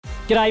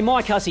G'day,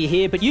 Mike Hussey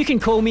here, but you can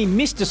call me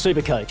Mr.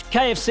 Supercoach.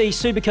 KFC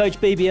Supercoach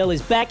BBL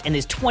is back and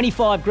there's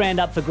 25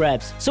 grand up for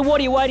grabs. So what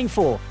are you waiting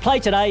for?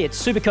 Play today at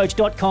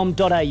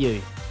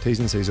supercoach.com.au. T's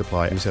and C's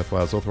apply. New South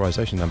Wales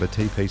authorisation number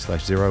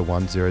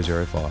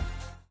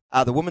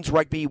TP/01005. The Women's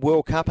Rugby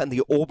World Cup and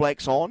the All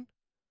Blacks on?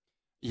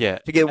 Yeah.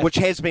 Together, which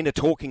has been a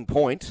talking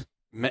point.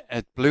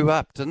 It blew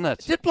up, didn't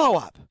it? It did blow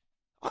up.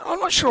 I'm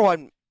not sure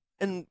I'm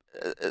in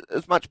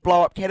as much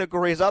blow-up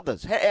category as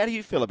others. How do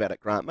you feel about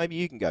it, Grant? Maybe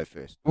you can go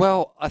first.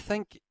 Well, I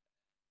think,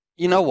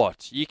 you know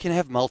what? You can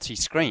have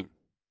multi-screen.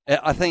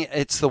 I think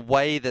it's the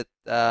way that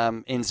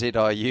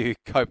NZRU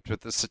coped with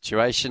the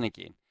situation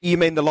again. You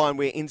mean the line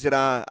where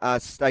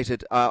NZR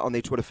stated on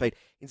their Twitter feed,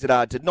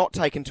 NZR did not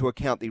take into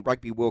account the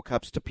Rugby World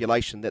Cup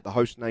stipulation that the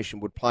host nation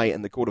would play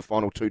in the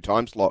quarterfinal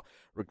 2-time slot,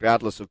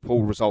 regardless of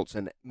pool results,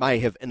 and may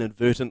have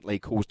inadvertently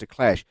caused a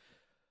clash.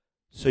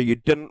 So you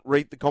didn't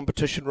read the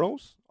competition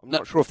rules? I'm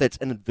not sure if that's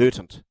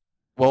inadvertent.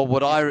 Well,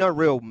 There's no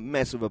real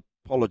massive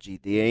apology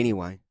there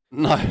anyway.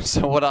 No,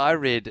 so what I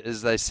read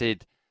is they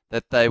said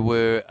that they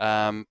were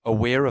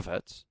aware of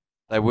it.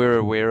 They were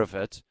aware of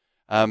it,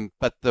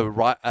 but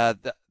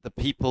the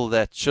people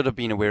that should have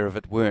been aware of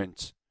it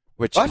weren't.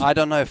 Which what? I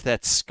don't know if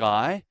that's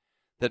Sky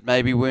that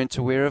maybe weren't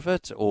aware of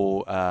it,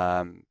 or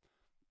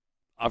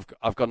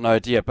I've got no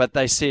idea. But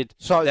they said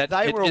that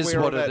they were it is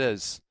aware what of it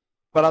is.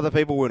 But other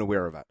people weren't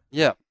aware of it.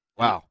 Yeah.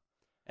 Wow.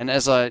 And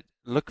as I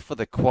look for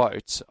the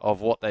quote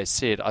of what they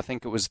said, I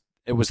think it was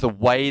the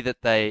way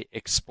that they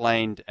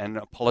explained and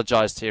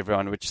apologized to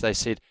everyone, which they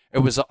said it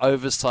was an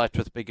oversight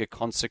with bigger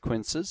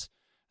consequences.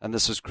 And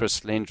this was Chris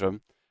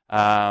Lendrum.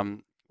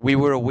 We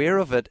were aware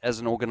of it as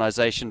an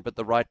organization, but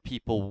the right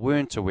people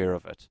weren't aware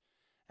of it.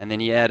 And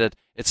then he added,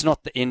 it's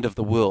not the end of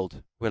the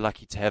world. We're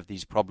lucky to have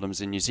these problems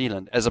in New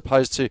Zealand, as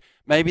opposed to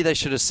maybe they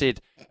should have said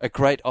a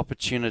great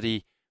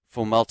opportunity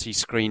for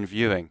multi-screen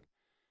viewing.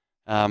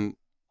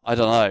 I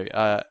don't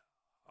know.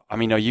 I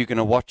mean, are you going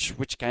to watch?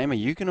 Which game are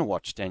you going to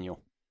watch, Daniel?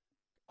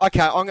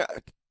 Okay,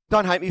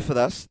 don't hate me for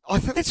this. I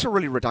think that's a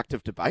really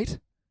reductive debate.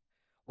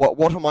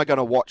 What am I going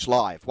to watch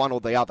live, one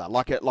or the other?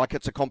 Like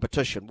it's a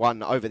competition,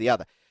 one over the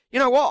other. You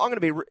know what? I'm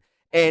going to be,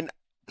 and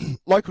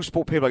local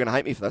sport people are going to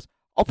hate me for this.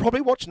 I'll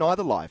probably watch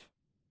neither live.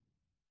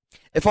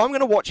 If I'm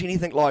going to watch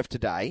anything live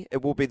today,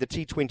 it will be the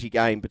T20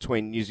 game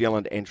between New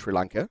Zealand and Sri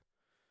Lanka.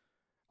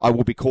 I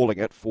will be calling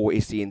it for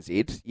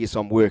SCNZ. Yes,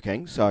 I'm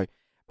working, so.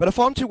 But if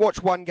I'm to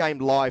watch one game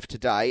live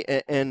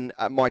today in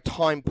my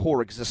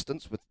time-poor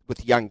existence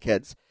with young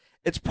kids,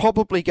 it's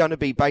probably going to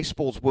be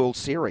baseball's World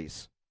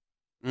Series.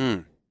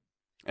 And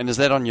is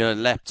that on your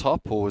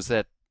laptop or is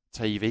that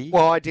TV?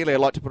 Well, ideally, I'd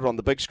like to put it on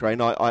the big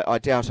screen. I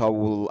doubt I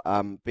will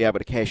be able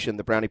to cash in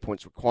the brownie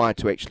points required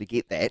to actually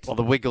get that. Well,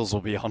 the Wiggles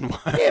will be on,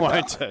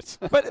 won't it?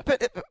 But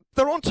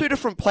they're on two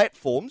different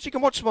platforms. You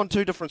can watch them on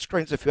two different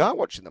screens if you are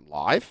watching them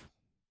live.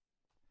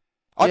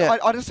 Yeah.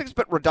 I just think it's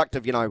a bit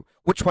reductive,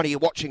 which one are you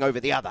watching over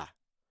the other?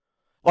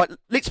 Like,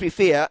 let's be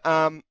fair,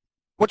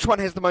 which one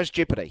has the most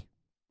jeopardy?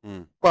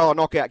 Well, a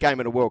knockout game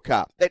in a World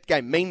Cup. That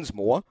game means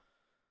more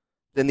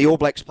than the All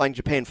Blacks playing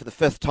Japan for the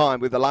fifth time,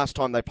 where the last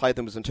time they played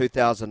them was in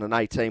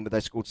 2018, where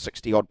they scored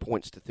 60-odd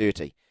points to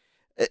 30.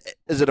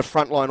 Is it a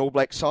frontline All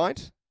Black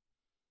side?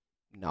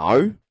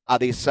 No. Are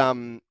there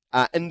some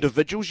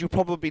individuals you're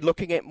probably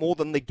looking at more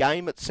than the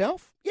game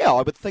itself? Yeah,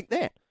 I would think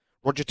that.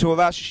 Roger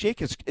Tuivasa-Sheck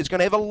is going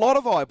to have a lot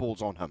of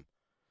eyeballs on him.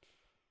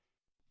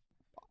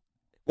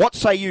 What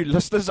say you,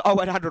 listeners?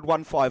 0800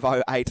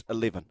 150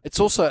 811. It's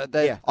also...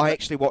 I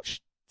actually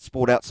watch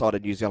sport outside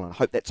of New Zealand. I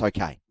hope that's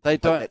okay.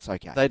 That's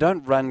okay. They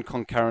don't run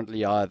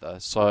concurrently either.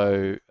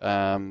 So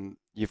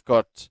you've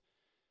got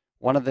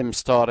one of them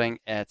starting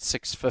at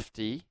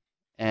 6:50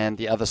 and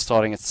the other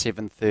starting at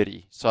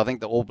 7:30. So I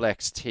think the All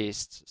Blacks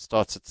test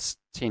starts at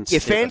 10:07. Yeah,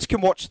 fans can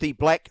watch the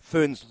Black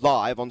Ferns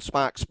live on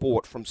Spark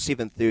Sport from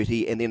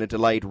 7:30 and then a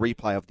delayed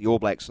replay of the All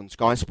Blacks on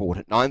Sky Sport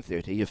at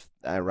 9:30 if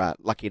they're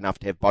lucky enough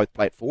to have both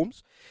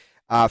platforms.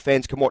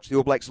 Fans can watch the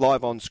All Blacks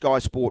live on Sky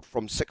Sport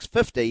from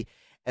 6:50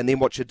 and then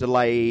watch a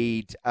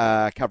delayed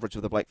coverage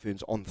of the Black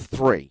Ferns on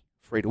 3,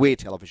 free-to-air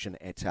television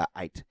at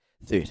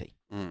 8:30.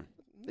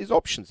 There's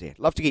options there.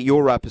 Love to get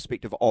your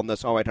perspective on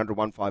this, 0800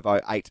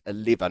 150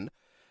 811.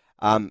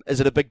 Is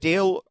it a big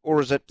deal,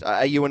 or is it,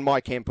 are you in my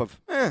camp of,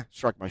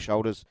 shrug my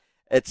shoulders?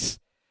 But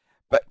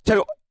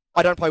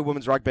I don't play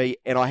women's rugby,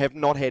 and I have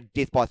not had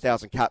death by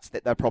 1,000 cuts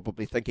that they're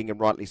probably thinking, and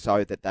rightly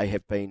so, that they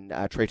have been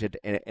treated,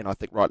 and I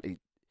think rightly,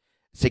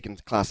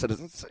 second-class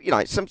citizens.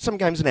 Some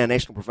games in our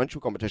national provincial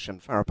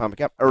competition, Farah Palmer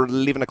Cup, are at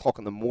 11 o'clock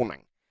in the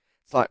morning.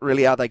 It's like,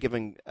 really, are they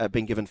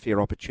being given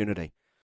fair opportunity?